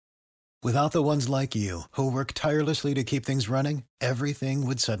Without the ones like you, who work tirelessly to keep things running, everything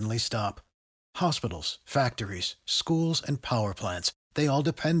would suddenly stop. Hospitals, factories, schools, and power plants, they all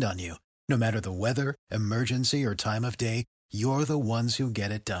depend on you. No matter the weather, emergency, or time of day, you're the ones who get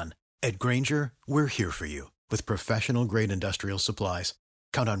it done. At Grainger, we're here for you with professional-grade industrial supplies.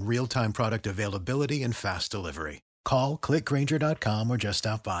 Count on real-time product availability and fast delivery. Call, click Grainger.com, or just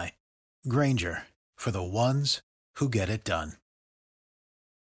stop by. Grainger, for the ones who get it done.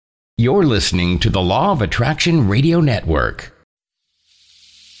 You're listening to the Law of Attraction Radio Network.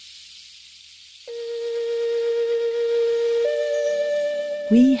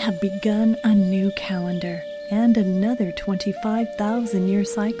 We have begun a new calendar and another 25,000-year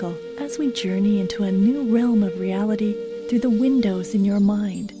cycle as we journey into a new realm of reality through the windows in your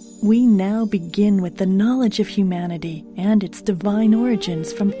mind. We now begin with the knowledge of humanity and its divine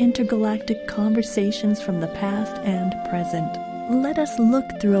origins from intergalactic conversations from the past and present. Let us look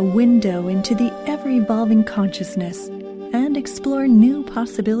through a window into the ever-evolving consciousness and explore new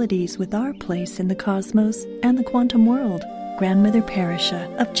possibilities with our place in the cosmos and the quantum world. Grandmother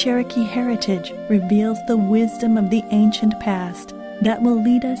Parisha of Cherokee heritage reveals the wisdom of the ancient past that will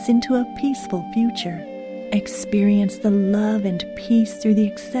lead us into a peaceful future. Experience the love and peace through the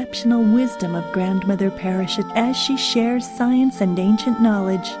exceptional wisdom of Grandmother Parisha as she shares science and ancient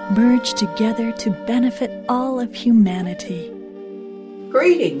knowledge merged together to benefit all of humanity.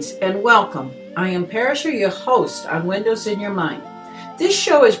 Greetings and welcome. I am Parisha, your host on Windows in Your Mind. This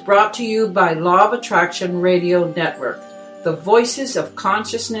show is brought to you by Law of Attraction Radio Network, the voices of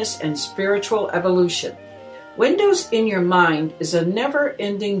consciousness and spiritual evolution. Windows in Your Mind is a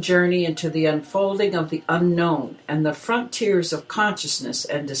never-ending journey into the unfolding of the unknown and the frontiers of consciousness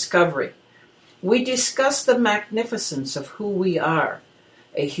and discovery. We discuss the magnificence of who we are,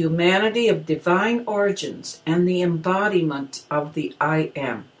 a humanity of divine origins, and the embodiment of the I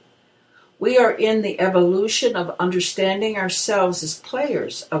Am. We are in the evolution of understanding ourselves as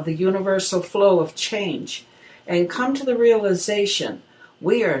players of the universal flow of change, and come to the realization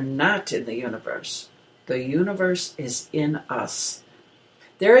we are not in the universe. The universe is in us.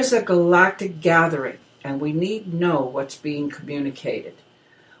 There is a galactic gathering, and we need know what's being communicated.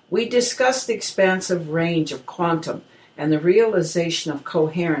 We discuss the expansive range of quantum and the realization of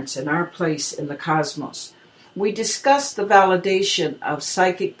coherence in our place in the cosmos. We discuss the validation of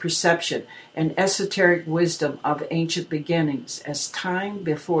psychic perception and esoteric wisdom of ancient beginnings as time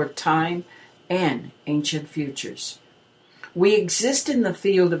before time and ancient futures. We exist in the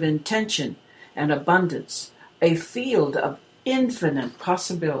field of intention and abundance, a field of infinite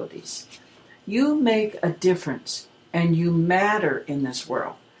possibilities. You make a difference, and you matter in this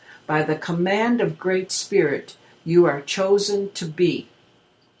world. By the command of Great Spirit, you are chosen to be.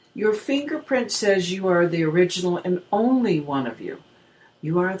 Your fingerprint says you are the original and only one of you.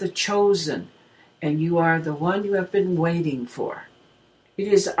 You are the chosen, and you are the one you have been waiting for. It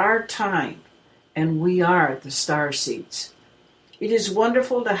is our time, and we are the starseeds. It is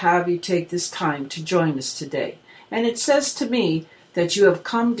wonderful to have you take this time to join us today, and it says to me that you have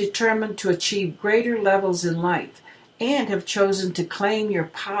come determined to achieve greater levels in life and have chosen to claim your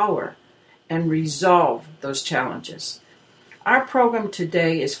power and resolve those challenges. Our program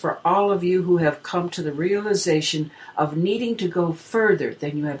today is for all of you who have come to the realization of needing to go further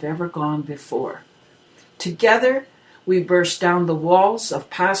than you have ever gone before. Together, we burst down the walls of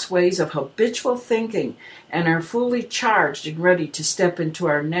past ways of habitual thinking and are fully charged and ready to step into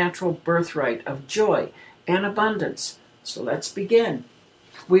our natural birthright of joy and abundance. So let's begin.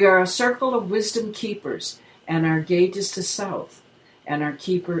 We are a circle of wisdom keepers, and our gate is the south, and our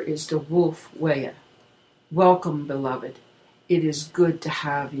keeper is the wolf Wea. Welcome, beloved. It is good to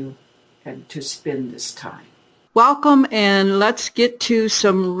have you and to spend this time. Welcome, and let's get to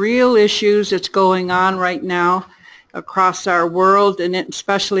some real issues that's going on right now across our world and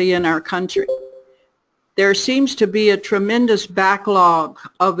especially in our country. There seems to be a tremendous backlog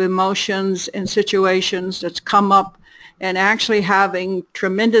of emotions and situations that's come up and actually having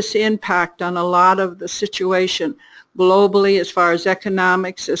tremendous impact on a lot of the situation globally as far as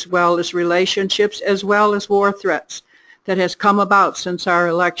economics, as well as relationships, as well as war threats that has come about since our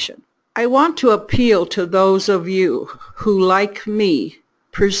election. I want to appeal to those of you who, like me,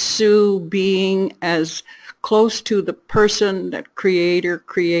 pursue being as close to the person that Creator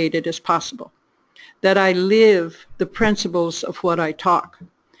created as possible, that I live the principles of what I talk,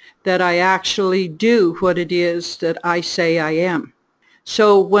 that I actually do what it is that I say I am.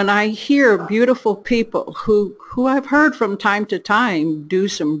 So when I hear beautiful people who I've heard from time to time do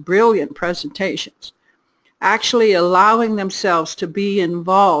some brilliant presentations, actually allowing themselves to be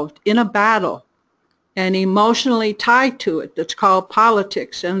involved in a battle and emotionally tied to it that's called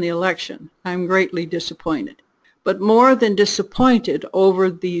politics and the election. I'm greatly disappointed. But more than disappointed over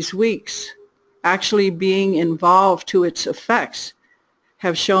these weeks, actually being involved to its effects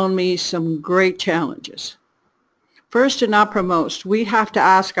have shown me some great challenges. First and uppermost, we have to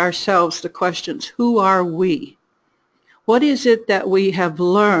ask ourselves the questions, who are we? What is it that we have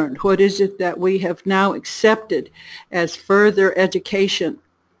learned? What is it that we have now accepted as further education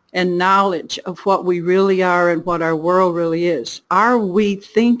and knowledge of what we really are and what our world really is? Are we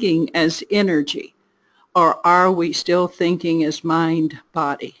thinking as energy, or are we still thinking as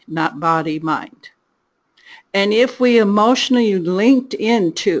mind-body, not body-mind? And if we emotionally linked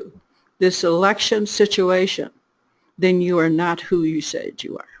into this election situation, then you are not who you said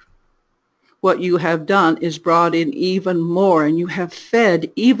you are. What you have done is brought in even more, and you have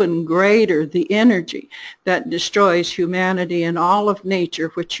fed even greater the energy that destroys humanity and all of nature,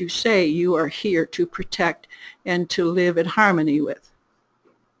 which you say you are here to protect and to live in harmony with.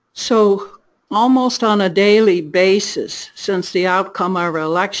 So almost on a daily basis since the outcome of our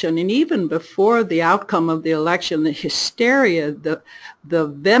election, and even before the outcome of the election, the hysteria, the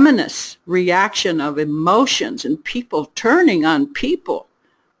venomous reaction of emotions and people turning on people,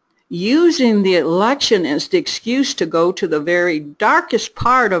 using the election as the excuse to go to the very darkest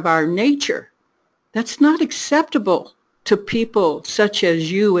part of our nature. That's not acceptable to people such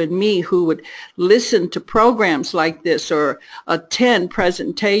as you and me who would listen to programs like this or attend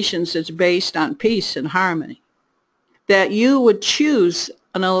presentations that's based on peace and harmony. That you would choose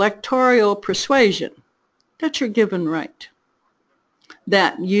an electoral persuasion, that's your given right.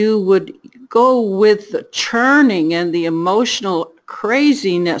 That you would go with the churning and the emotional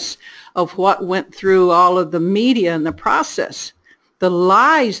craziness of what went through all of the media in the process. The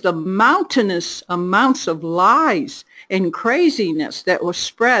lies, the mountainous amounts of lies and craziness that was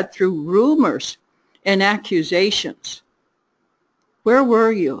spread through rumors and accusations. Where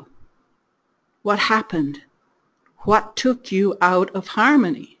were you? What happened? What took you out of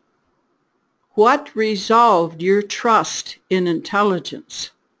harmony? What resolved your trust in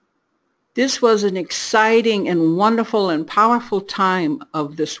intelligence? This was an exciting and wonderful and powerful time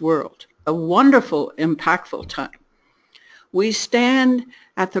of this world, a wonderful, impactful time. We stand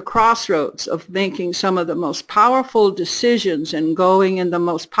at the crossroads of making some of the most powerful decisions and going in the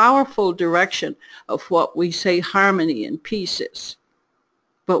most powerful direction of what we say harmony and peace is.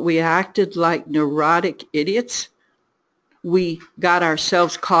 But we acted like neurotic idiots. We got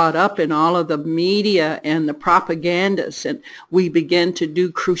ourselves caught up in all of the media and the propagandas, and we began to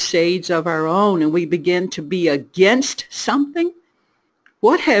do crusades of our own, and we began to be against something.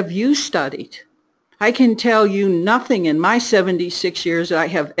 What have you studied? I can tell you nothing in my 76 years that I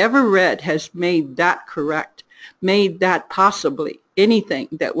have ever read has made that correct, made that possibly anything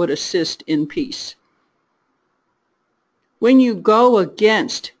that would assist in peace. When you go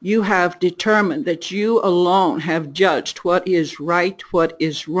against, you have determined that you alone have judged what is right, what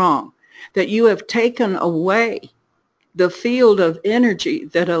is wrong, that you have taken away the field of energy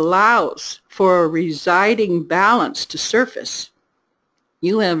that allows for a residing balance to surface.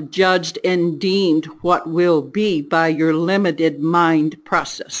 You have judged and deemed what will be by your limited mind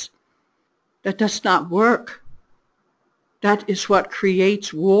process. That does not work. That is what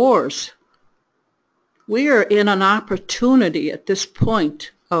creates wars. We are in an opportunity at this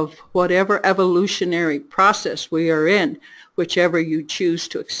point of whatever evolutionary process we are in, whichever you choose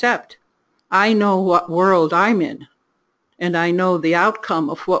to accept. I know what world I'm in, and I know the outcome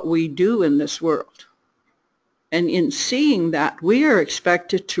of what we do in this world. And in seeing that, we are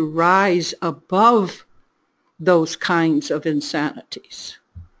expected to rise above those kinds of insanities.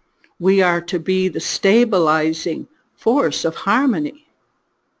 We are to be the stabilizing force of harmony.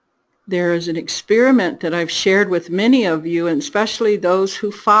 There is an experiment that I've shared with many of you, and especially those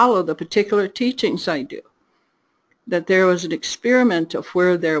who follow the particular teachings I do, that there was an experiment of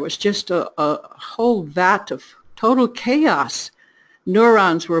where there was just a whole vat of total chaos.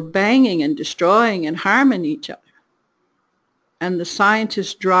 Neurons were banging and destroying and harming each other. And the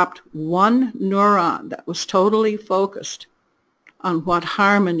scientists dropped one neuron that was totally focused on what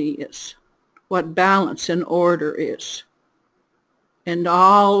harmony is, what balance and order is. And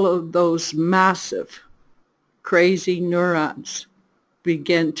all of those massive, crazy neurons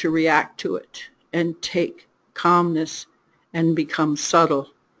begin to react to it and take calmness and become subtle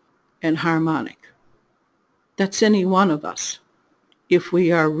and harmonic. That's any one of us. If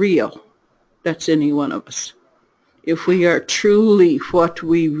we are real, that's any one of us. If we are truly what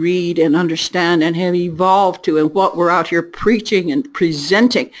we read and understand and have evolved to, and what we're out here preaching and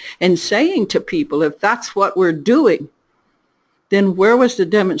presenting and saying to people, if that's what we're doing, then where was the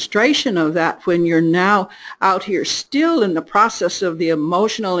demonstration of that when you're now out here still in the process of the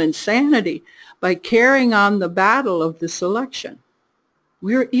emotional insanity by carrying on the battle of this election?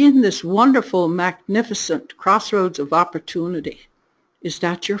 We're in this wonderful, magnificent crossroads of opportunity. Is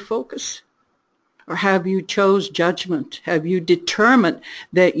that your focus? Or have you chose judgment? Have you determined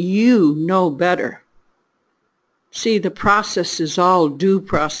that you know better? See, the process is all due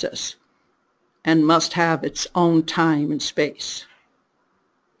process and must have its own time and space.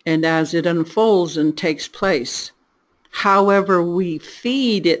 And as it unfolds and takes place, however we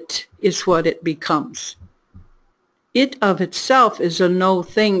feed it is what it becomes. It of itself is a no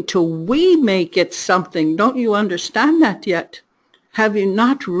thing till we make it something. Don't you understand that yet? Have you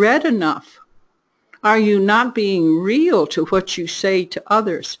not read enough? Are you not being real to what you say to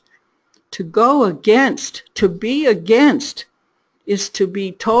others? To go against, to be against, is to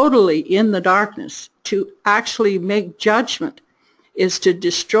be totally in the darkness. To actually make judgment is to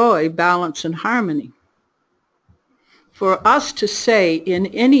destroy balance and harmony. For us to say in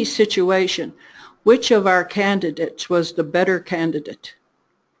any situation which of our candidates was the better candidate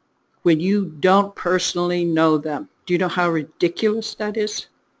when you don't personally know them, do you know how ridiculous that is?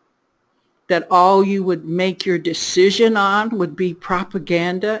 That all you would make your decision on would be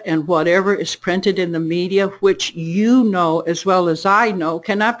propaganda and whatever is printed in the media, which you know as well as I know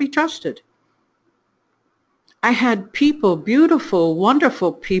cannot be trusted. I had people, beautiful,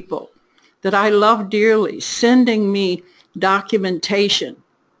 wonderful people that I love dearly, sending me documentation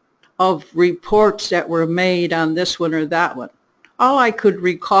of reports that were made on this one or that one. All I could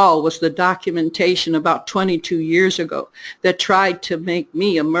recall was the documentation about 22 years ago that tried to make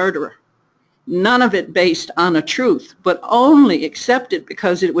me a murderer. None of it based on a truth, but only accepted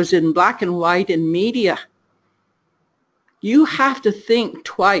because it was in black and white in media. You have to think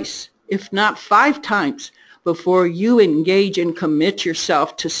twice, if not 5 times, before you engage and commit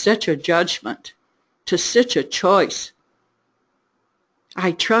yourself to such a judgment, to such a choice.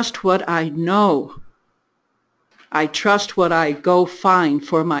 I trust what I know. I trust what I go find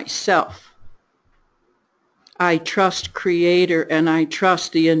for myself. I trust Creator and I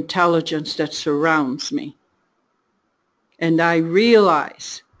trust the intelligence that surrounds me. And I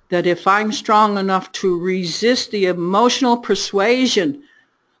realize that if I'm strong enough to resist the emotional persuasion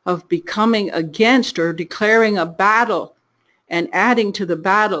of becoming against or declaring a battle and adding to the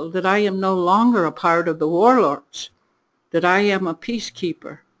battle, that I am no longer a part of the warlords, that I am a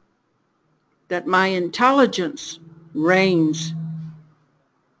peacekeeper, that my intelligence reigns,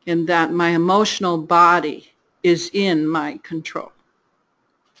 and that my emotional body is in my control.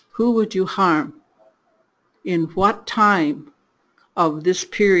 Who would you harm? In what time of this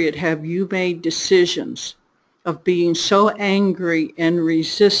period have you made decisions of being so angry and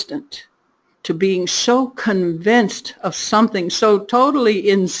resistant, to being so convinced of something so totally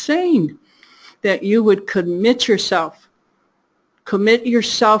insane that you would commit yourself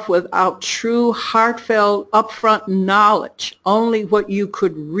without true, heartfelt, upfront knowledge, only what you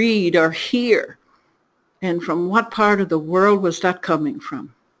could read or hear? And from what part of the world was that coming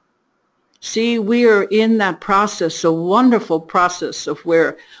from? See, we are in that process, a wonderful process of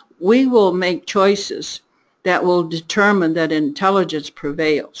where we will make choices that will determine that intelligence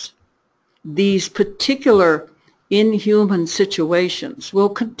prevails. These particular inhuman situations will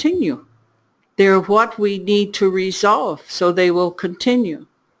continue. They're what we need to resolve, so they will continue.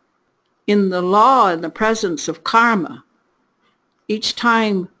 In the law and the presence of karma, each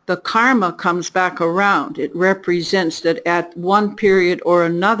time the karma comes back around, it represents that at one period or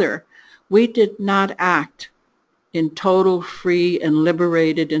another, we did not act in total, free, and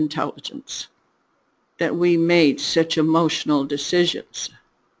liberated intelligence, that we made such emotional decisions.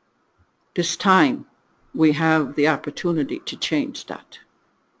 This time, we have the opportunity to change that.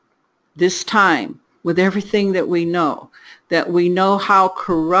 This time, with everything that we know how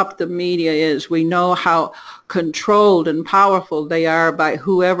corrupt the media is, we know how controlled and powerful they are by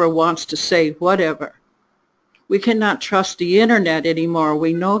whoever wants to say whatever. We cannot trust the internet anymore,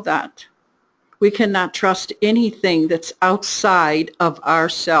 we know that. We cannot trust anything that's outside of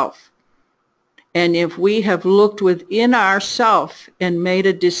ourself. And if we have looked within ourself and made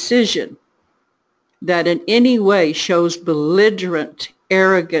a decision that in any way shows belligerent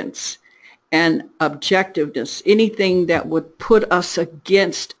arrogance and objectiveness, anything that would put us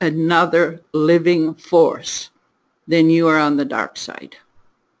against another living force, then you are on the dark side.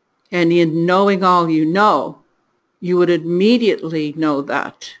 And in knowing all you know, you would immediately know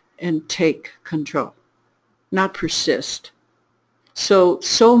that and take control, not persist.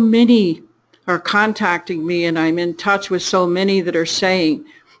 So many are contacting me, and I'm in touch with so many that are saying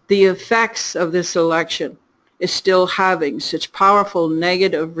the effects of this election is still having such powerful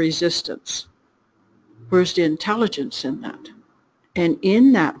negative resistance? Where's the intelligence in that? And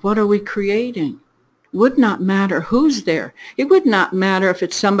in that, what are we creating? Would not matter who's there. It would not matter if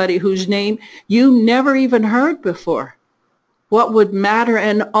it's somebody whose name you never even heard before. What would matter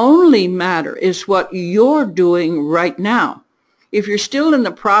and only matter is what you're doing right now. If you're still in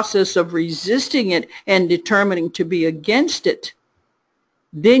the process of resisting it and determining to be against it,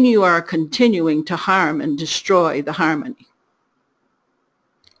 then you are continuing to harm and destroy the harmony.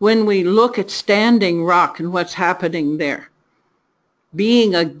 When we look at Standing Rock and what's happening there,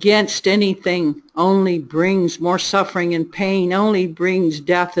 being against anything only brings more suffering and pain, only brings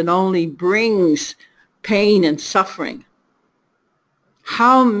death, and only brings pain and suffering.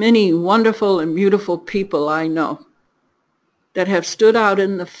 How many wonderful and beautiful people I know that have stood out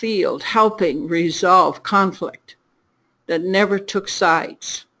in the field helping resolve conflict, that never took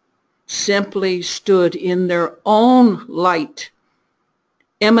sides, simply stood in their own light,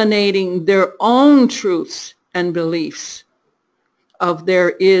 emanating their own truths and beliefs of there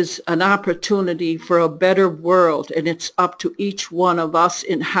is an opportunity for a better world, and it's up to each one of us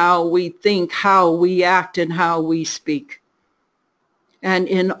in how we think, how we act, and how we speak. And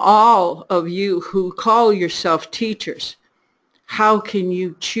in all of you who call yourself teachers, how can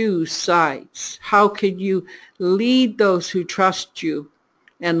you choose sides? How can you lead those who trust you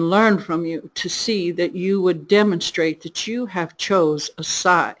and learn from you to see that you would demonstrate that you have chose a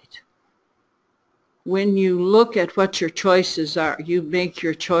side? When you look at what your choices are, you make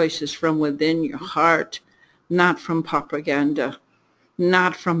your choices from within your heart, not from propaganda,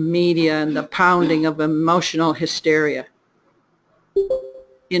 not from media and the pounding of emotional hysteria.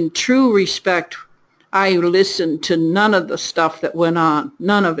 In true respect, I listened to none of the stuff that went on,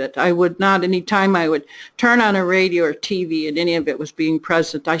 none of it. I would not, any time I would turn on a radio or TV and any of it was being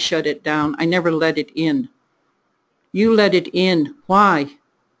present, I shut it down. I never let it in. You let it in. Why?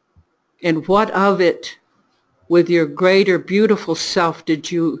 And what of it with your greater beautiful self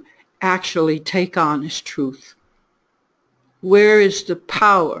did you actually take on as truth? Where is the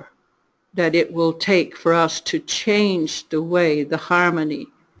power that it will take for us to change the way the harmony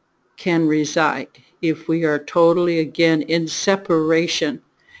can reside if we are totally again in separation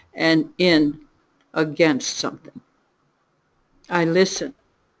and in against something? I listen.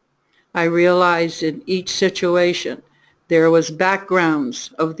 I realize in each situation there was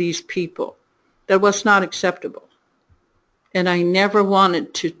backgrounds of these people that was not acceptable. And I never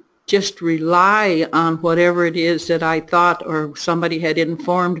wanted to just rely on whatever it is that I thought or somebody had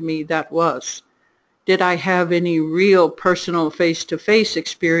informed me that was. Did I have any real personal face-to-face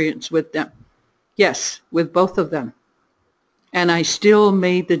experience with them? Yes, with both of them. And I still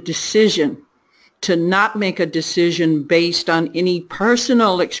made the decision to not make a decision based on any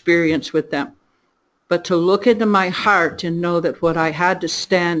personal experience with them, but to look into my heart and know that what I had to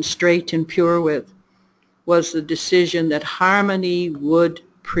stand straight and pure with was the decision that harmony would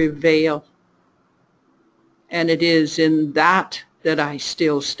prevail. And it is in that that I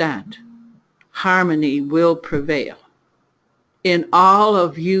still stand. Harmony will prevail. In all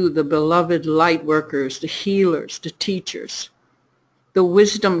of you, the beloved light workers, the healers, the teachers, the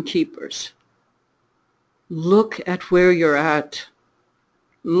wisdom keepers, look at where you're at.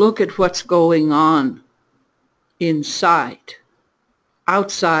 Look at what's going on inside.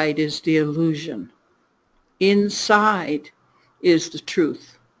 Outside is the illusion. Inside is the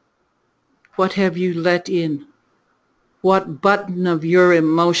truth. What have you let in? What button of your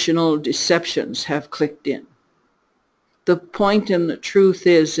emotional deceptions have clicked in? The point and the truth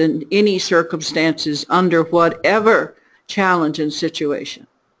is, in any circumstances, under whatever challenge and situation,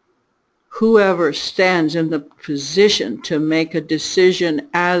 whoever stands in the position to make a decision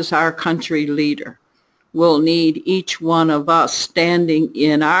as our country leader will need each one of us standing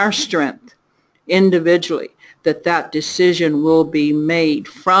in our strength individually, that decision will be made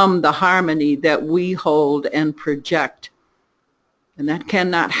from the harmony that we hold and project. And that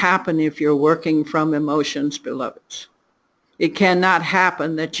cannot happen if you're working from emotions, beloveds. It cannot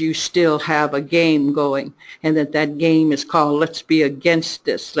happen that you still have a game going and that game is called, let's be against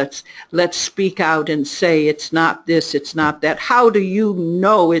this. Let's speak out and say it's not this, it's not that. How do you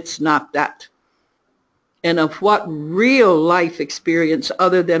know it's not that? And of what real life experience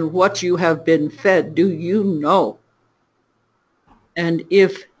other than what you have been fed do you know? And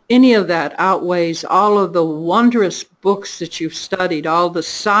if any of that outweighs all of the wondrous books that you've studied, all the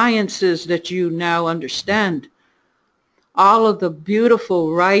sciences that you now understand, all of the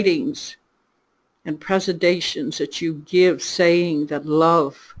beautiful writings and presentations that you give saying that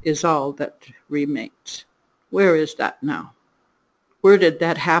love is all that remains. Where is that now? Where did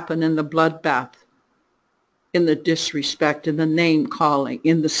that happen in the bloodbath? in the disrespect, in the name calling,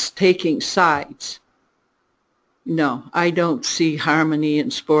 in the taking sides. No, I don't see harmony in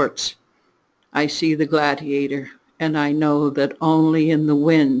sports. I see the gladiator, and I know that only in the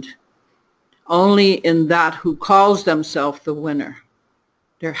wind, only in that who calls themselves the winner,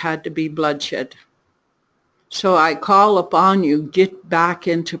 there had to be bloodshed. So I call upon you, get back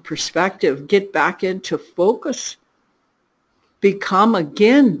into perspective, get back into focus. Become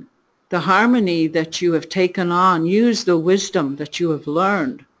again the harmony that you have taken on. Use the wisdom that you have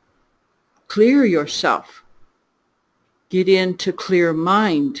learned. Clear yourself. Get into clear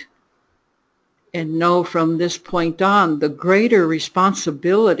mind. And know from this point on the greater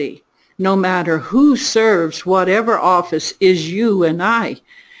responsibility, no matter who serves whatever office, is you and I,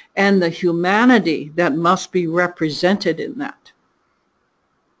 and the humanity that must be represented in that.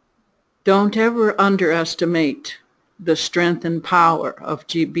 Don't ever underestimate the strength and power of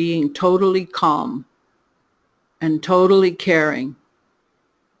being totally calm and totally caring,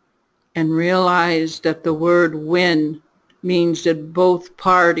 and realize that the word win means that both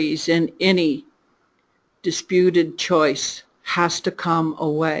parties in any disputed choice has to come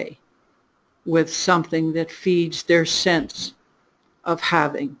away with something that feeds their sense of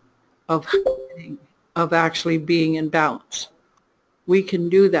having, of actually being in balance. We can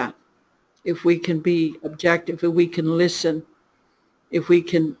do that if we can be objective, if we can listen, if we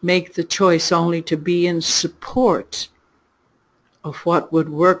can make the choice only to be in support of what would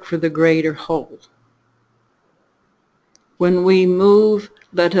work for the greater whole. When we move,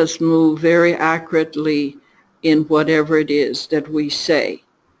 let us move very accurately in whatever it is that we say,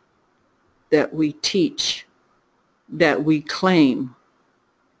 that we teach, that we claim,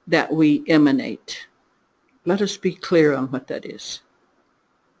 that we emanate. Let us be clear on what that is.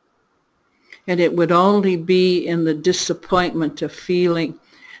 And it would only be in the disappointment of feeling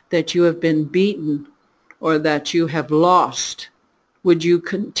that you have been beaten or that you have lost would you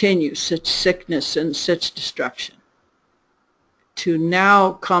continue such sickness and such destruction. To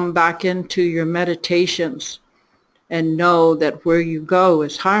now come back into your meditations and know that where you go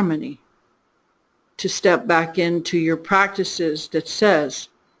is harmony. To step back into your practices that says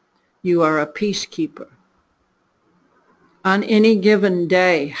you are a peacekeeper. On any given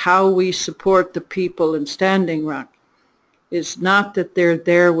day, how we support the people in Standing Rock is not that they're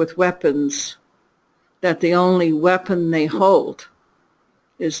there with weapons, that the only weapon they hold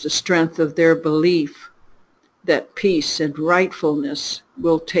is the strength of their belief that peace and rightfulness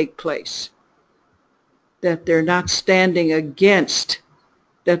will take place, that they're not standing against,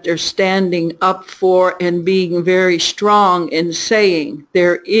 that they're standing up for and being very strong in saying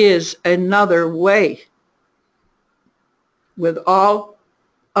there is another way. With all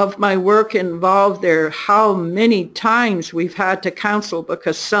of my work involved there, how many times we've had to counsel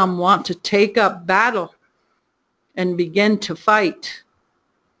because some want to take up battle and begin to fight.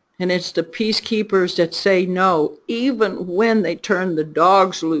 And it's the peacekeepers that say no, even when they turn the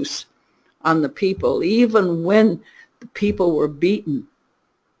dogs loose on the people, even when the people were beaten.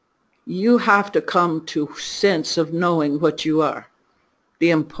 You have to come to sense of knowing what you are, the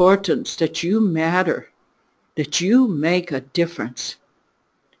importance that you matter, that you make a difference,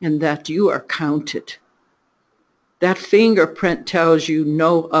 and that you are counted. That fingerprint tells you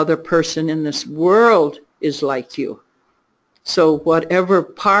no other person in this world is like you. So whatever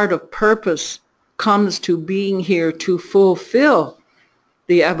part of purpose comes to being here to fulfill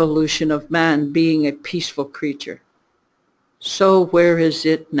the evolution of man being a peaceful creature. So where is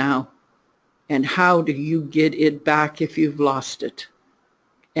it now? And how do you get it back if you've lost it?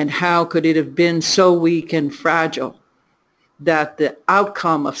 And how could it have been so weak and fragile that the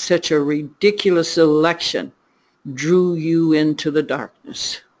outcome of such a ridiculous election drew you into the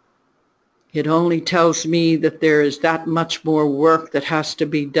darkness? It only tells me that there is that much more work that has to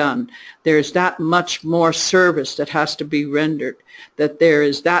be done. There's that much more service that has to be rendered. That there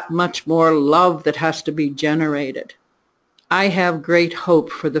is that much more love that has to be generated. I have great hope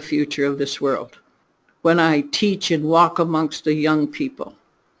for the future of this world. When I teach and walk amongst the young people,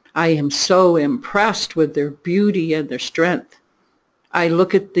 I am so impressed with their beauty and their strength. I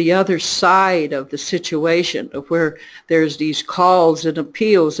look at the other side of the situation of where there's these calls and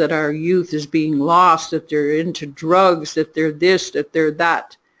appeals that our youth is being lost, that they're into drugs, that they're this, that they're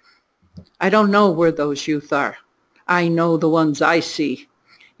that. I don't know where those youth are. I know the ones I see,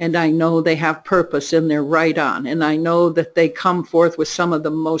 and I know they have purpose and they're right on, and I know that they come forth with some of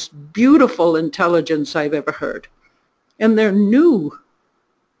the most beautiful intelligence I've ever heard. And they're new.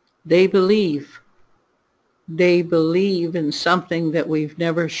 They believe. They believe in something that we've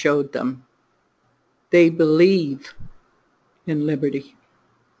never showed them. They believe in liberty.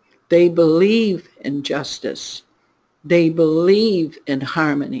 They believe in justice. They believe in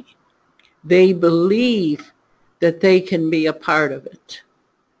harmony. They believe that they can be a part of it.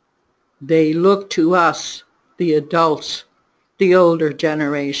 They look to us, the adults, the older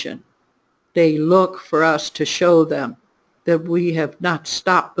generation. They look for us to show them that we have not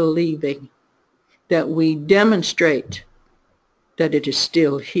stopped believing, that we demonstrate that it is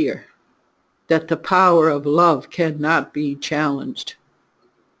still here, that the power of love cannot be challenged,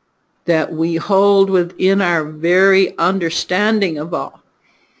 that we hold within our very understanding of all,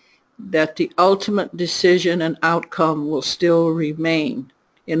 that the ultimate decision and outcome will still remain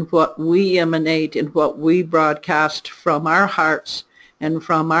in what we emanate, in what we broadcast from our hearts and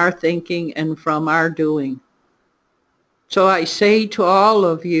from our thinking and from our doing. So I say to all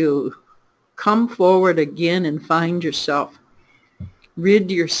of you, come forward again and find yourself.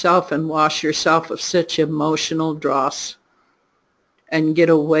 Rid yourself and wash yourself of such emotional dross, and get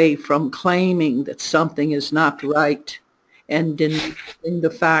away from claiming that something is not right and denying the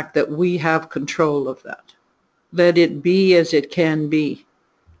fact that we have control of that. Let it be as it can be,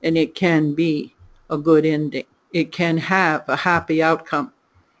 and it can be a good ending. It can have a happy outcome.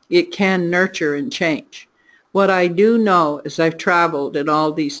 It can nurture and change. What I do know is I've traveled in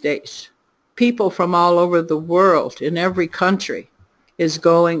all these days. People from all over the world, in every country, is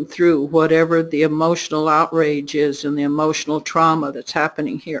going through whatever the emotional outrage is and the emotional trauma that's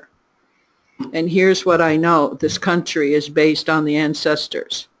happening here. And here's what I know. This country is based on the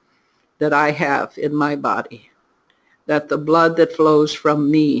ancestors that I have in my body, that the blood that flows from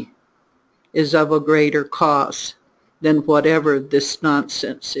me is of a greater cause than whatever this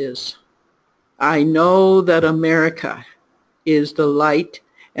nonsense is. I know that America is the light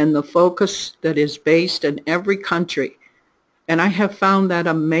and the focus that is based in every country. And I have found that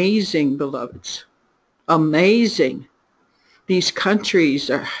amazing, beloveds. Amazing. These countries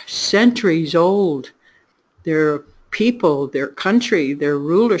are centuries old. Their people, their country, their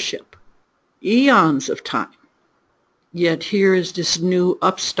rulership, eons of time. Yet here is this new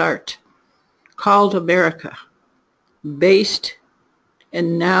upstart called America, based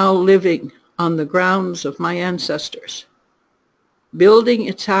and now living on the grounds of my ancestors, building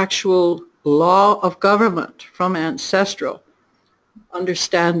its actual law of government from ancestral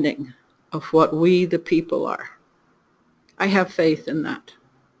understanding of what we the people are. I have faith in that.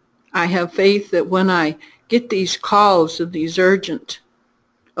 I have faith that when I get these calls and these urgent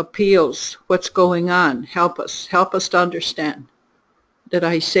appeals, what's going on, help us to understand, that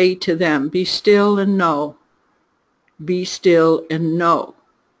I say to them, be still and know, be still and know.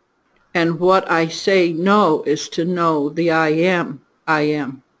 And what I say know is to know the I am,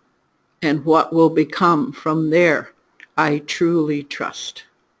 and what will become from there, I truly trust.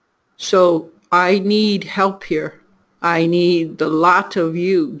 So I need help here. I need the lot of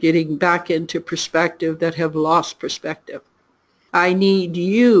you getting back into perspective that have lost perspective. I need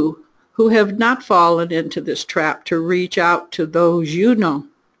you who have not fallen into this trap to reach out to those you know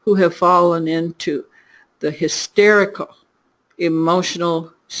who have fallen into the hysterical,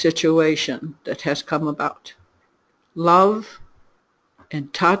 emotional situation that has come about. Love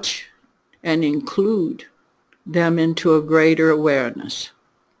and touch and include them into a greater awareness.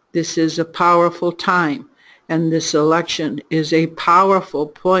 This is a powerful time, and this election is a powerful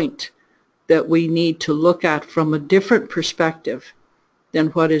point that we need to look at from a different perspective than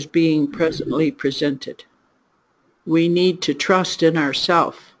what is being presently presented. We need to trust in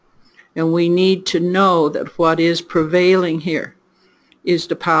ourselves, and we need to know that what is prevailing here is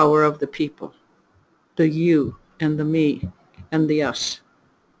the power of the people, the you and the me and the us.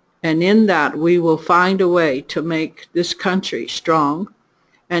 And in that, we will find a way to make this country strong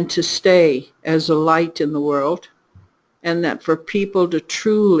and to stay as a light in the world, and that for people to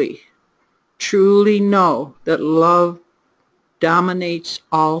truly, truly know that love dominates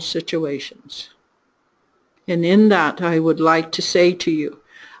all situations. And in that, I would like to say to you,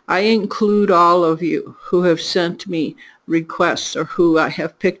 I include all of you who have sent me requests or who I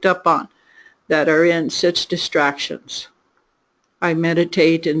have picked up on that are in such distractions. I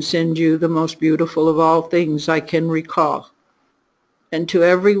meditate and send you the most beautiful of all things I can recall. And to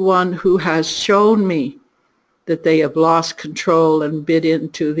everyone who has shown me that they have lost control and bit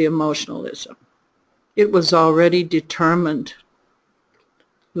into the emotionalism, it was already determined.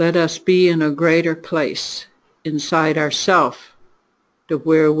 Let us be in a greater place inside ourselves, to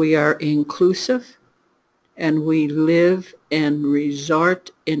where we are inclusive and we live and resort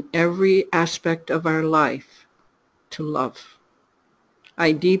in every aspect of our life to love.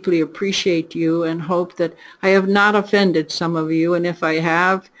 I deeply appreciate you and hope that I have not offended some of you, and if I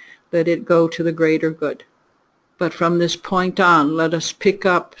have, let it go to the greater good. But from this point on, let us pick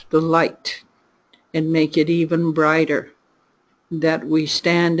up the light and make it even brighter, that we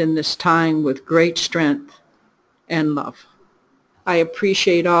stand in this time with great strength and love. I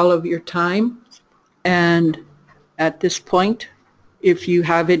appreciate all of your time, and at this point, if you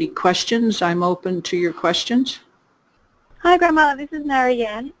have any questions, I'm open to your questions. Hi, Grandma. This is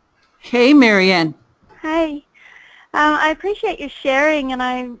Marianne. Hey, Marianne. Hey. I appreciate your sharing, and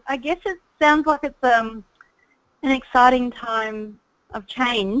I guess it sounds like it's an exciting time of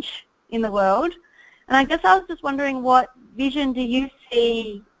change in the world. And I guess I was just wondering, what vision do you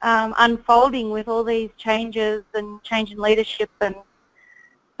see unfolding with all these changes and change in leadership and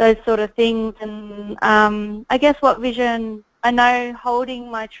those sort of things? And I guess what vision, I know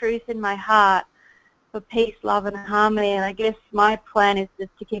holding my truth in my heart for peace, love and harmony, and I guess my plan is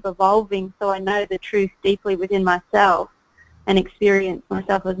just to keep evolving so I know the truth deeply within myself and experience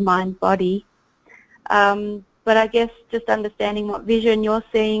myself as mind, body. But I guess just understanding what vision you're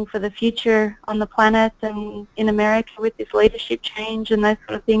seeing for the future on the planet and in America with this leadership change and those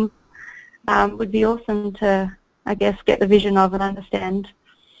sort of things would be awesome to, I guess, get the vision of and understand.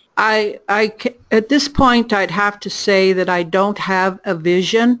 At this point, I'd have to say that I don't have a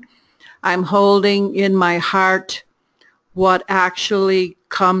vision. I'm holding in my heart what actually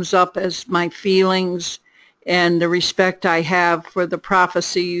comes up as my feelings and the respect I have for the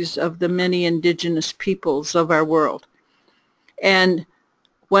prophecies of the many indigenous peoples of our world. And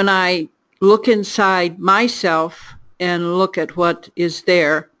when I look inside myself and look at what is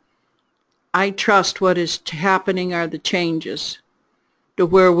there, I trust what is happening are the changes to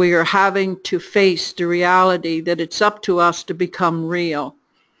where we are having to face the reality that it's up to us to become real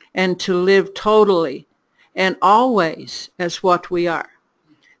and to live totally and always as what we are.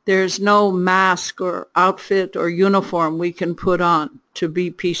 There's no mask or outfit or uniform we can put on to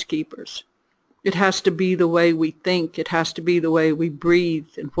be peacekeepers. It has to be the way we think. It has to be the way we breathe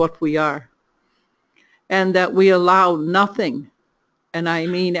and what we are. And that we allow nothing, and I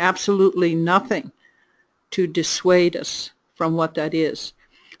mean absolutely nothing, to dissuade us from what that is.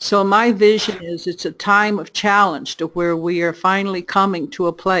 So my vision is it's a time of challenge to where we are finally coming to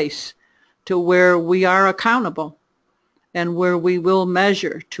a place to where we are accountable and where we will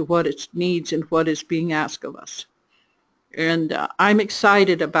measure to what it needs and what is being asked of us. And I'm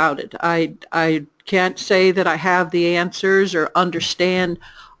excited about it. I can't say that I have the answers or understand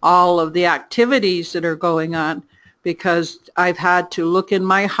all of the activities that are going on, because I've had to look in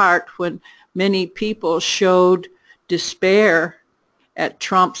my heart when many people showed despair at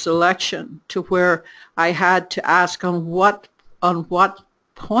Trump's election, to where I had to ask on what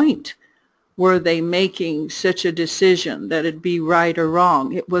point were they making such a decision that it'd be right or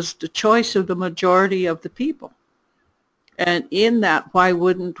wrong. It was the choice of the majority of the people. And in that, why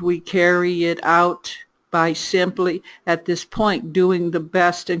wouldn't we carry it out by simply, at this point, doing the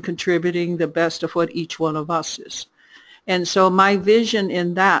best and contributing the best of what each one of us is? And so my vision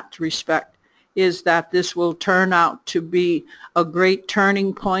in that respect is that this will turn out to be a great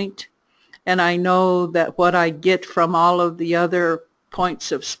turning point. And I know that what I get from all of the other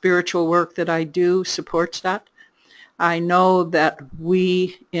points of spiritual work that I do supports that. I know that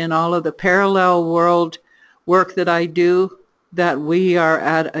we, in all of the parallel world work that I do, that we are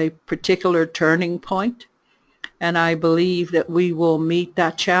at a particular turning point. And I believe that we will meet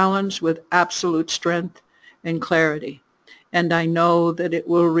that challenge with absolute strength and clarity. And I know that it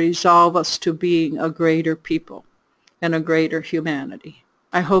will resolve us to being a greater people and a greater humanity.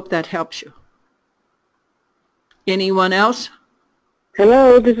 I hope that helps you. Anyone else?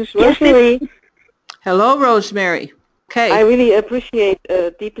 Hello, this is Rosemary. Hello, Rosemary. Okay. I really appreciate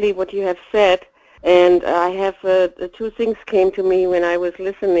deeply what you have said, and I have two things came to me when I was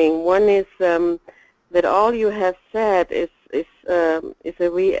listening. One is that all you have said is a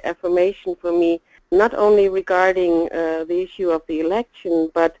reaffirmation for me, not only regarding the issue of the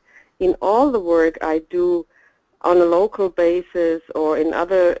election, but in all the work I do on a local basis or in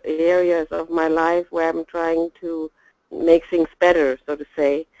other areas of my life where I'm trying to make things better, so to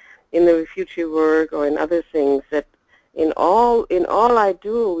say, in the refugee work or in other things, that in all I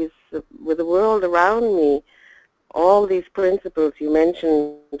do with the world around me, all these principles you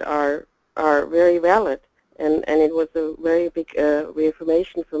mentioned are very valid. And it was a very big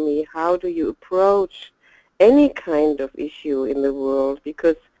reaffirmation for me. How do you approach any kind of issue in the world?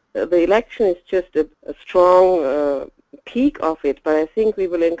 Because the election is just a strong peak of it, but I think we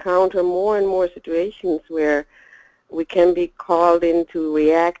will encounter more and more situations where we can be called in to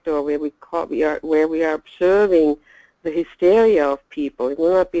react, or where we are observing the hysteria of people. It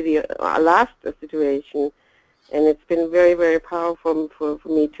will not be the last situation, and it's been very, very powerful for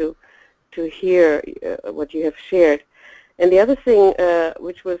me to to hear what you have shared. And the other thing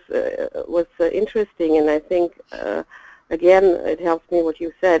which was interesting, and I think, again, it helps me what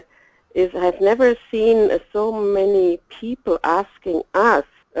you said, is I've never seen so many people asking us,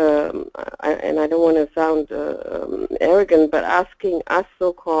 and I don't want to sound arrogant, but asking us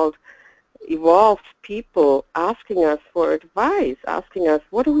so-called evolved people, asking us for advice, asking us,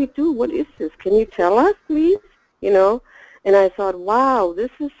 what do we do? What is this? Can you tell us, please? You know? And I thought, wow, this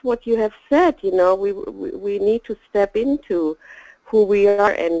is what you have said, you know, we need to step into who we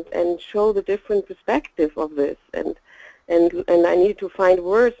are and show the different perspective of this. And I need to find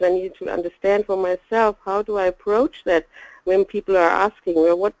words. I need to understand for myself, how do I approach that when people are asking,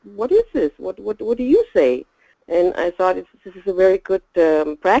 well, what is this? What do you say? And I thought this is a very good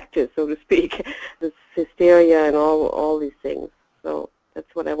practice, so to speak, this hysteria and all these things. So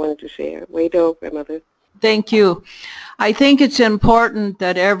that's what I wanted to share. Wado, grandmother. Thank you. I think it's important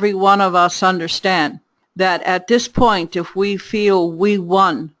that every one of us understand that at this point, if we feel we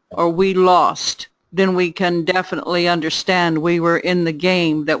won or we lost, then we can definitely understand we were in the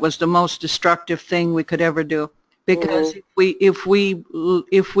game that was the most destructive thing we could ever do. Because if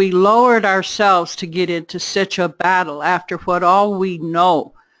we lowered ourselves to get into such a battle after what all we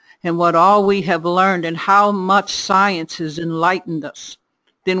know and what all we have learned and how much science has enlightened us,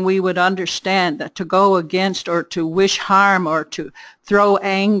 then we would understand that to go against or to wish harm or to throw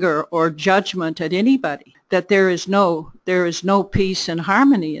anger or judgment at anybody, that there is no peace and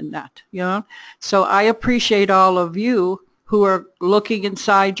harmony in that, you know. So I appreciate all of you who are looking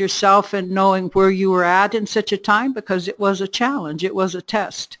inside yourself and knowing where you were at in such a time, because it was a challenge, it was a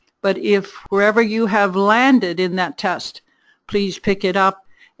test. But if wherever you have landed in that test, please pick it up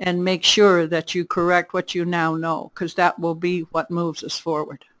and make sure that you correct what you now know, because that will be what moves us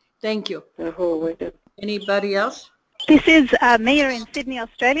forward. Thank you. Anybody else? This is Mia in Sydney,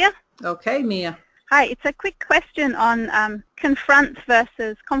 Australia. Okay, Mia. Hi, it's a quick question on confront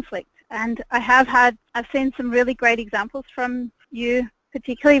versus conflict. And I've seen some really great examples from you,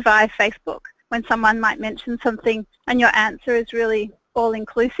 particularly via Facebook, when someone might mention something and your answer is really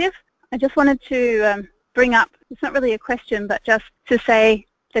all-inclusive. I just wanted to bring up, it's not really a question, but just to say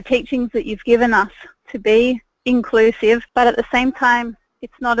the teachings that you've given us to be inclusive, but at the same time,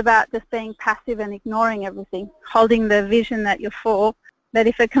 it's not about just being passive and ignoring everything, holding the vision that you're for, that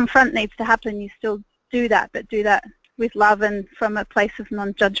if a confront needs to happen, you still do that, but do that with love and from a place of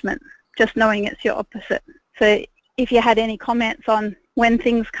non-judgment, just knowing it's your opposite. So if you had any comments on when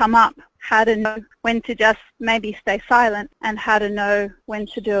things come up, how to know when to just maybe stay silent and how to know when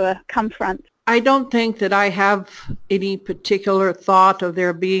to do a confront. I don't think that I have any particular thought of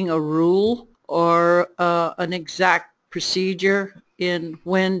there being a rule or an exact procedure in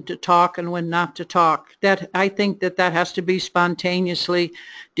when to talk and when not to talk. That I think that has to be spontaneously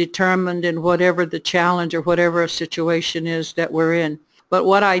determined in whatever the challenge or whatever a situation is that we're in. But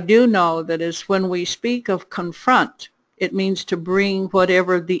what I do know that is when we speak of confront, it means to bring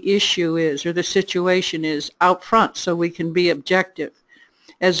whatever the issue is or the situation is out front so we can be objective.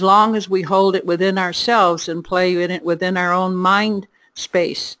 As long as we hold it within ourselves and play in it within our own mind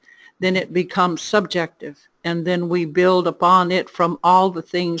space, then it becomes subjective. And then we build upon it from all the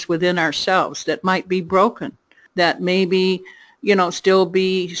things within ourselves that might be broken, that maybe, you know, still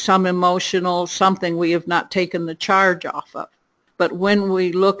be some emotional something we have not taken the charge off of. But when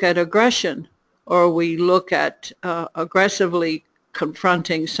we look at aggression or we look at aggressively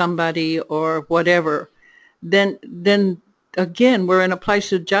confronting somebody or whatever, then again, we're in a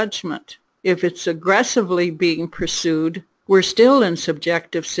place of judgment. If it's aggressively being pursued, we're still in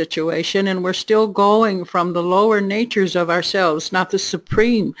subjective situation and we're still going from the lower natures of ourselves, not the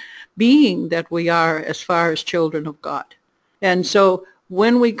supreme being that we are as far as children of God. And so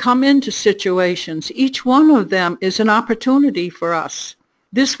when we come into situations, each one of them is an opportunity for us.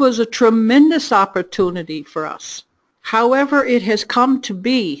 This was a tremendous opportunity for us. However it has come to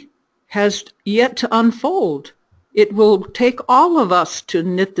be has yet to unfold. It will take all of us to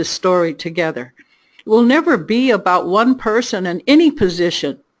knit this story together. It will never be about one person in any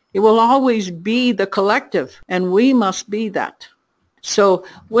position. It will always be the collective, and we must be that. So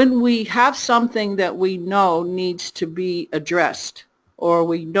when we have something that we know needs to be addressed, or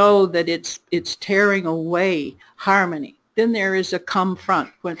we know that it's tearing away harmony, then there is a confront,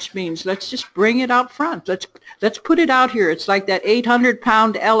 which means let's just bring it out front. Let's put it out here. It's like that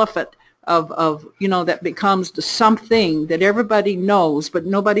 800-pound elephant of you know, that becomes the something that everybody knows but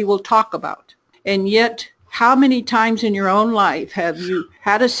nobody will talk about. And yet, how many times in your own life have you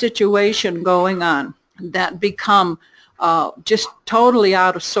had a situation going on that become just totally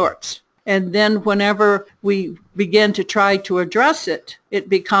out of sorts? And then whenever we begin to try to address it, it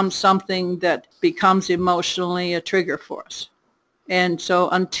becomes something that becomes emotionally a trigger for us. And so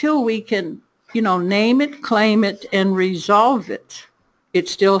until we can, name it, claim it, and resolve it, it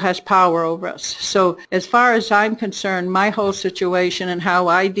still has power over us. So as far as I'm concerned, my whole situation and how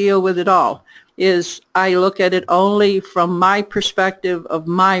I deal with it all is I look at it only from my perspective of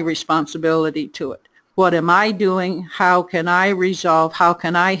my responsibility to it. What am I doing? How can I resolve? How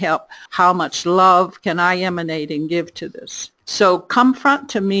can I help? How much love can I emanate and give to this? So confront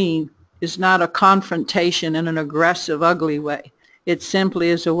to me is not a confrontation in an aggressive, ugly way. It simply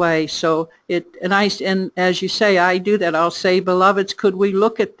is a way. So and as you say, I do that. I'll say, beloveds, could we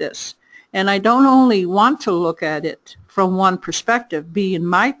look at this? And I don't only want to look at it from one perspective, being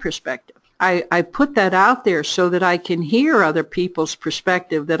my perspective. I put that out there so that I can hear other people's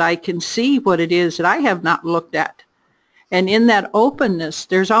perspective, that I can see what it is that I have not looked at. And in that openness,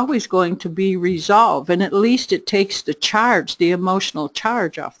 there's always going to be resolve, and at least it takes the emotional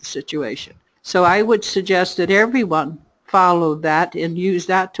charge off the situation. So I would suggest that everyone follow that and use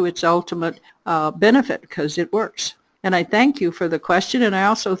that to its ultimate benefit, because it works. And I thank you for the question, and I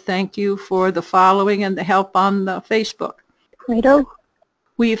also thank you for the following and the help on the Facebook. Rito?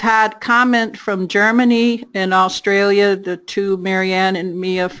 We've had comment from Germany and Australia, the two, Marianne and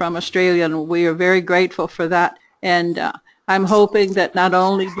Mia from Australia, and we are very grateful for that. And I'm hoping that not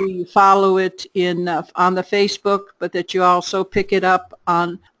only do you follow it on the Facebook, but that you also pick it up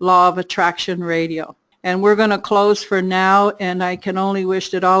on Law of Attraction Radio. And we're going to close for now, and I can only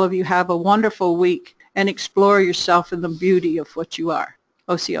wish that all of you have a wonderful week and explore yourself in the beauty of what you are.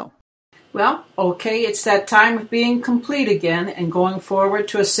 Osio. Well, okay, it's that time of being complete again and going forward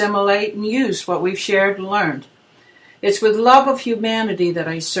to assimilate and use what we've shared and learned. It's with love of humanity that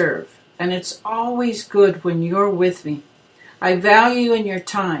I serve, and it's always good when you're with me. I value you in your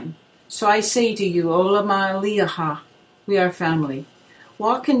time, so I say to you, Ola Ma'aliaha, we are family.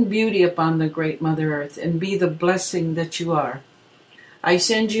 Walk in beauty upon the great Mother Earth and be the blessing that you are. I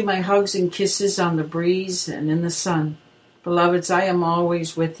send you my hugs and kisses on the breeze and in the sun. Beloveds, I am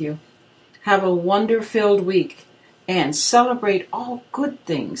always with you. Have a wonder-filled week and celebrate all good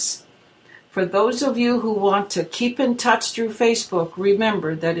things. For those of you who want to keep in touch through Facebook,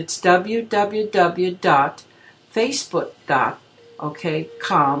 remember that it's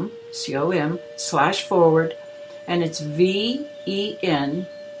www.facebook.com// and it's VEN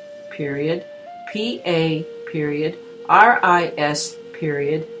PA RIS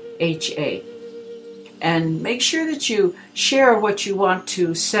HA. And make sure that you share what you want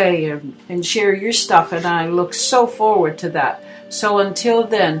to say and share your stuff, and I look so forward to that. So until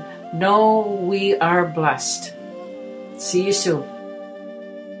then, know we are blessed. See you soon.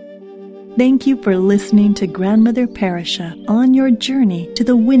 Thank you for listening to Grandmother Parisha on your journey to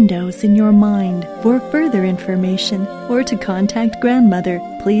the windows in your mind. For further information or to contact Grandmother,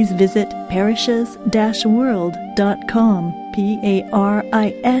 please visit parishas-world.com,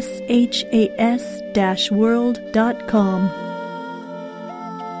 parishas-world.com.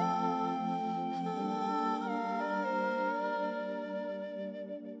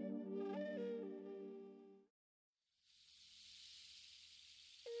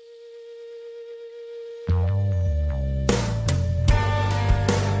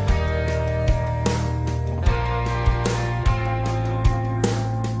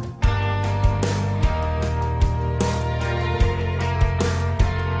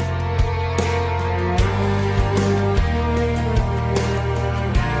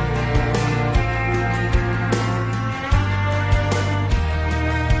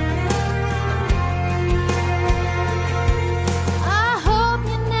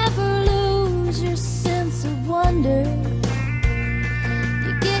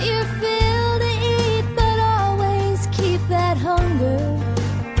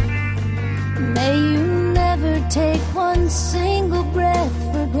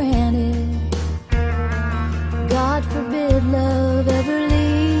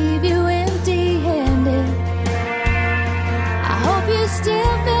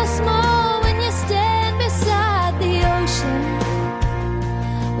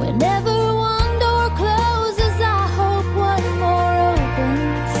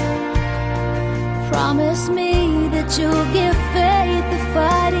 Promise me that you'll give faith a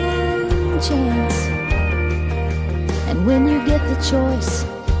fighting chance. And when you get the choice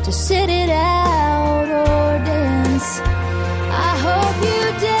to sit it out or dance, I hope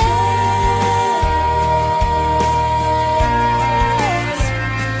you dance.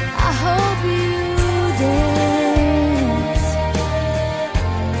 I hope you dance.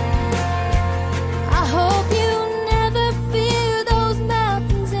 I hope you never fear those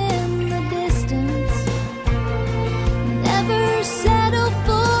mountains in the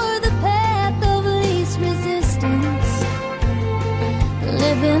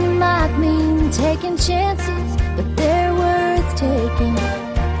chances, but they're worth taking.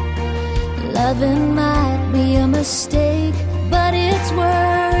 Loving might be a mistake, but it's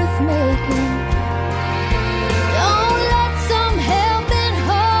worth making. Don't let some helping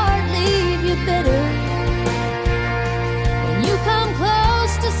heart leave you bitter. When you come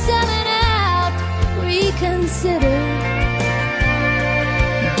close to selling out, reconsider.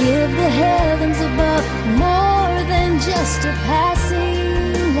 Give the heavens above more than just a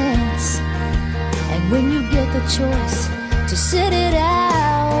passing glance. And when you get the choice to sit it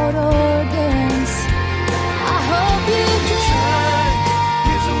out or dance, I hope you dance.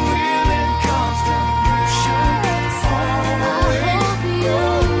 Is a willing constant motion. Always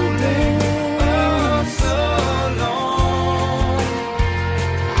rolling up so long.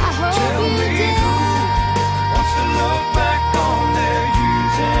 I hope Tell you me dance. who wants to look back on their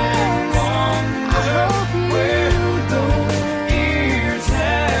years and wonder where those years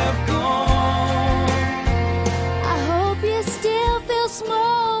have gone. I hope you still feel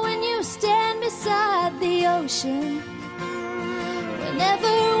small when you stand beside the ocean.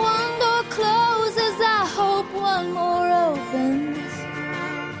 Whenever one door closes, I hope one more opens.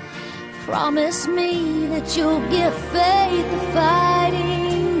 Promise me that you'll give faith a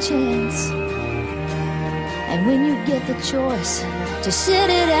fighting chance. And when you get the choice to sit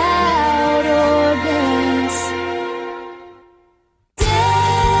it out or dance,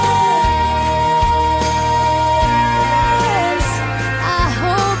 dance. I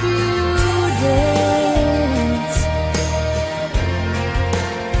hope you dance.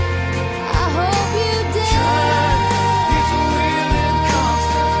 I hope you dance. Is a willing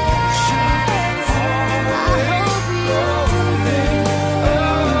constant motion. Always rolling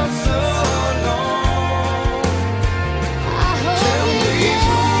up so long. I hope Tell you me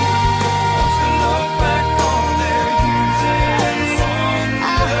who wants to look back on their years and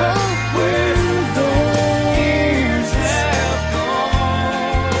I wonder hope where you those dance. years have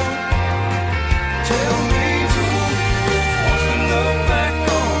gone. Tell me who wants to look back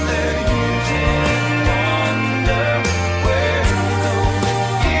on their years and wonder where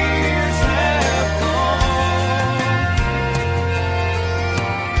those years have gone.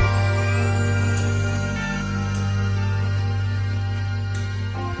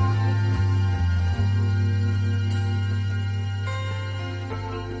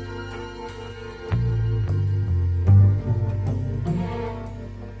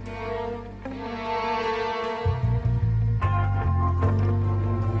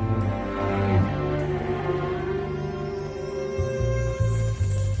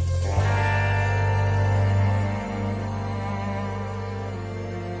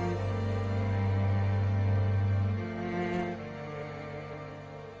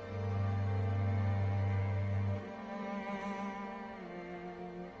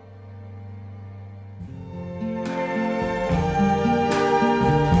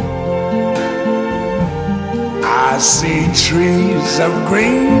 I see trees of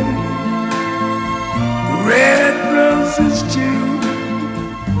green, red roses too.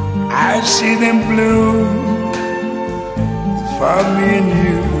 I see them bloom for me and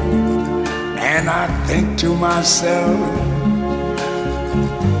you. And I think to myself,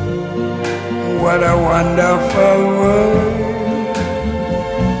 what a wonderful world.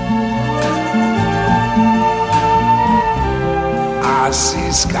 I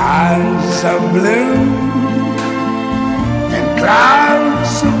see skies of blue and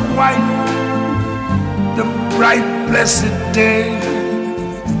clouds of white, the bright blessed day,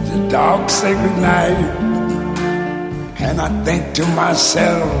 the dark sacred night. And I think to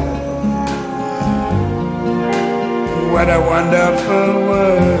myself, what a wonderful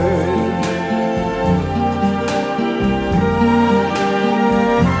world.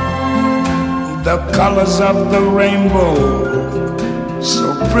 The colors of the rainbow,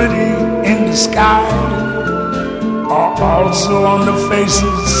 so pretty in the sky, are also on the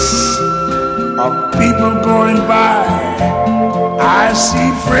faces of people going by. I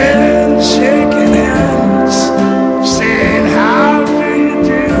see friends shaking hands, saying, how do you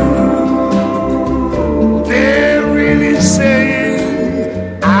do? They're really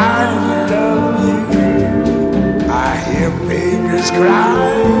saying, I love you. I hear babies cry,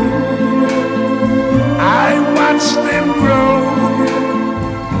 I watch them grow.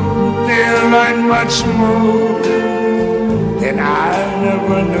 They'll learn much more than I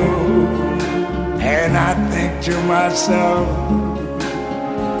never knew. And I think to myself,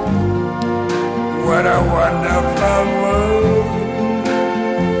 what a wonderful world.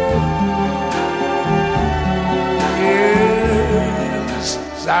 Yes,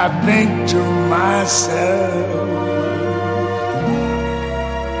 I think to myself,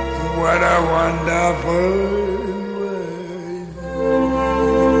 what a wonderful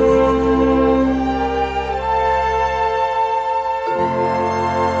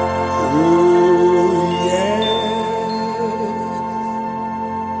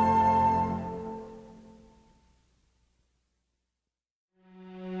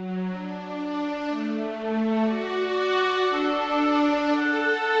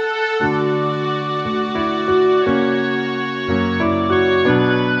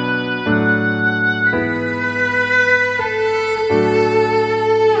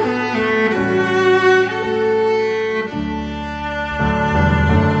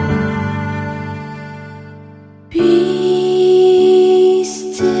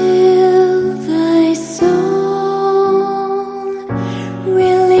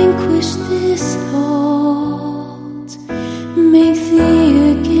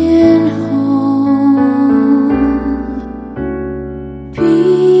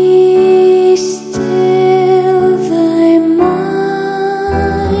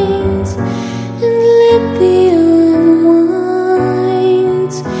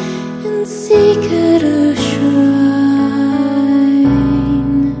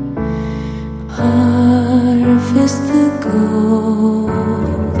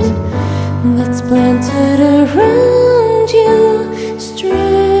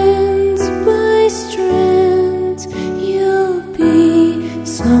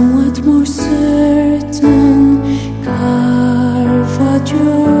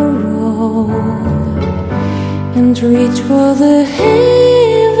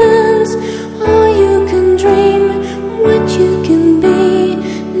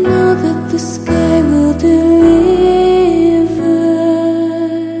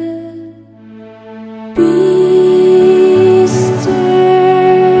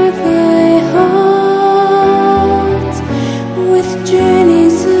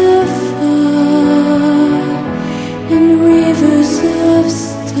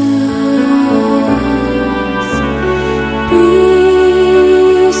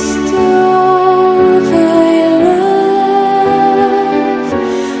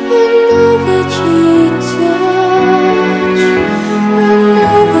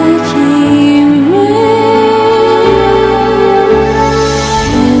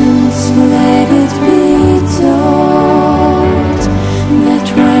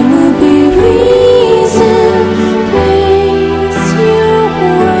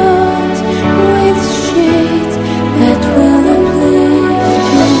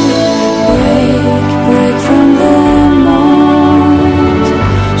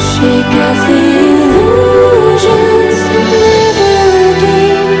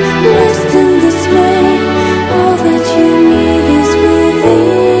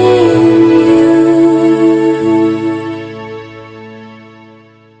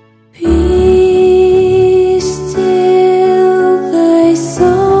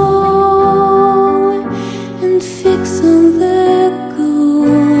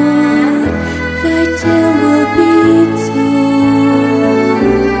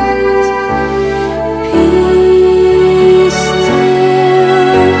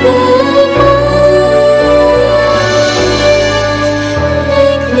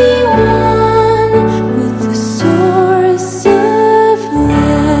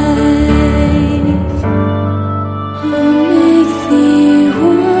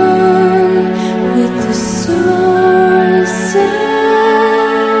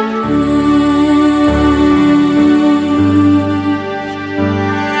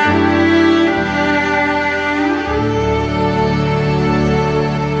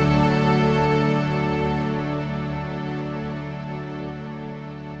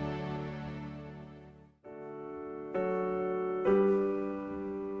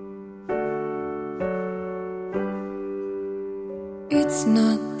It's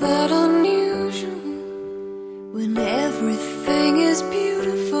not that unusual when everything is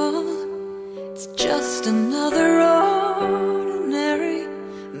beautiful. It's just another ordinary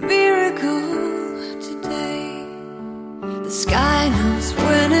miracle today. The sky knows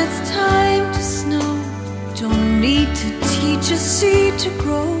when it's time to snow. Don't need to teach a seed to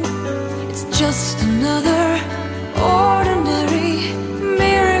grow. It's just another ordinary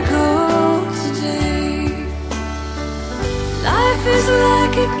miracle today. Life is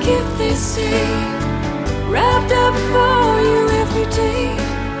like a gift, they say, wrapped up for you every day.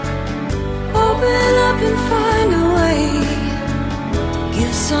 Open up and find a way to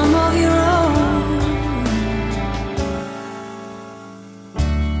give some of your own.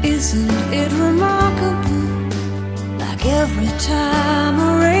 Isn't it remarkable? Like every time a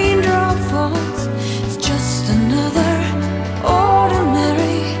raindrop falls, it's just another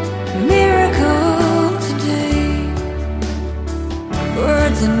ordinary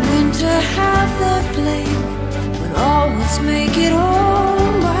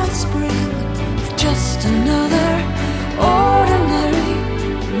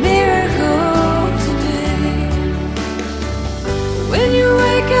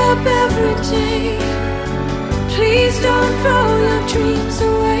dreams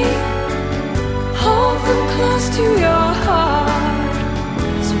away. Hold them close to your heart,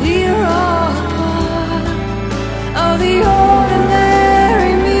 'cause we are all a part of the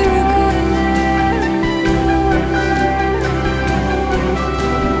ordinary miracle.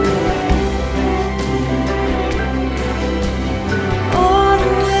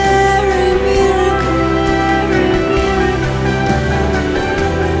 Ordinary miracle.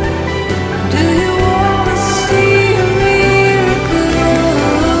 Do you want to see a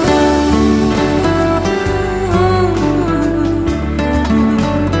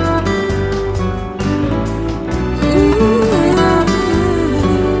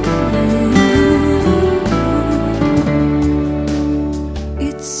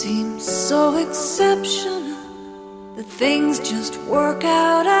It seems so exceptional that things just work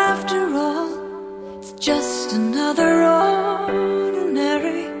out after all. It's just another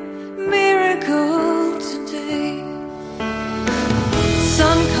ordinary miracle today.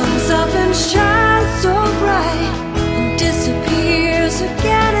 Sun comes up and shines so bright and disappears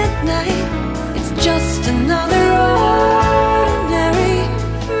again at night. It's just another ordinary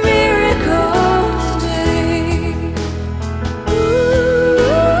miracle today.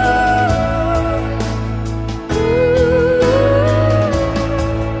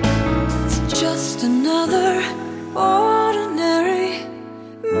 It's just another ordinary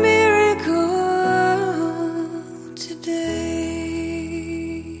miracle today.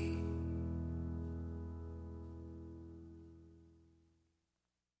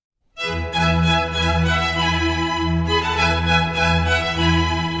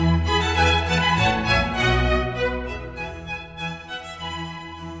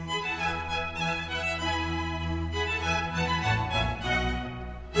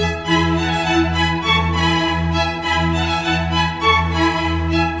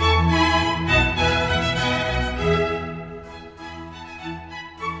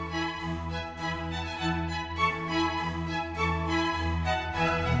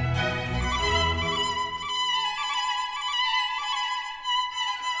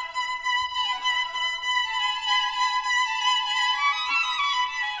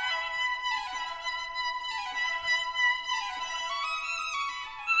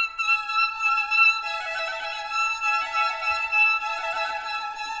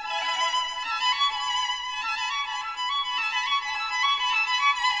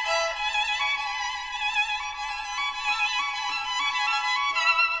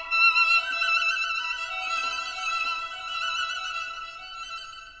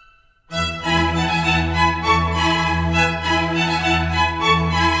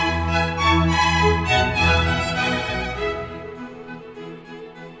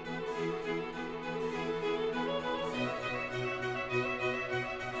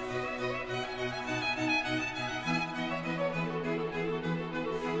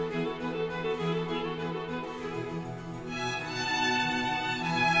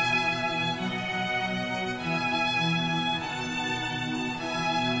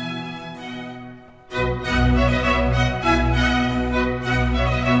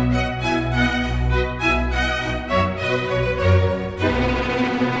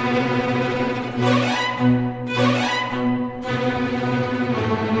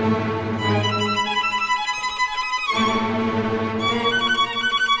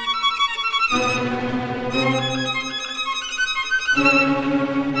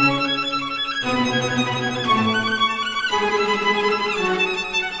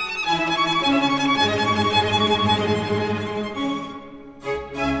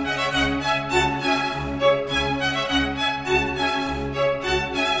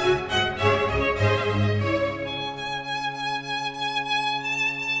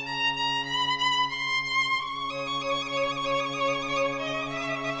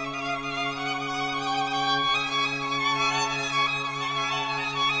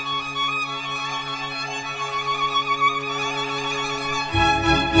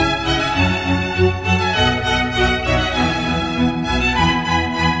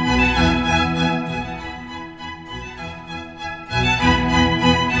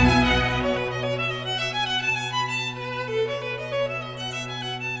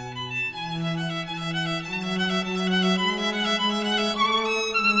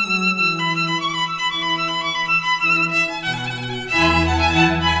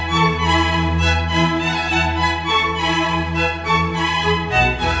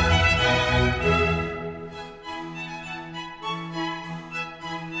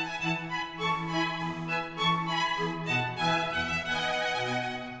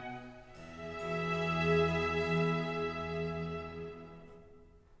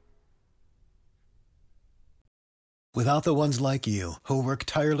 Without the ones like you, who work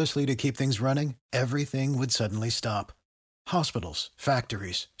tirelessly to keep things running, everything would suddenly stop. Hospitals,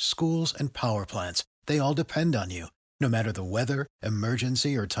 factories, schools, and power plants, they all depend on you. No matter the weather,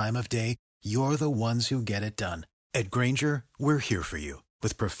 emergency, or time of day, you're the ones who get it done. At Grainger, we're here for you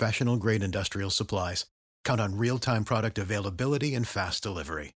with professional-grade industrial supplies. Count on real-time product availability and fast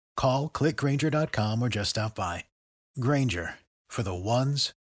delivery. Call, click Grainger.com, or just stop by. Grainger, for the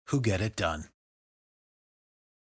ones who get it done.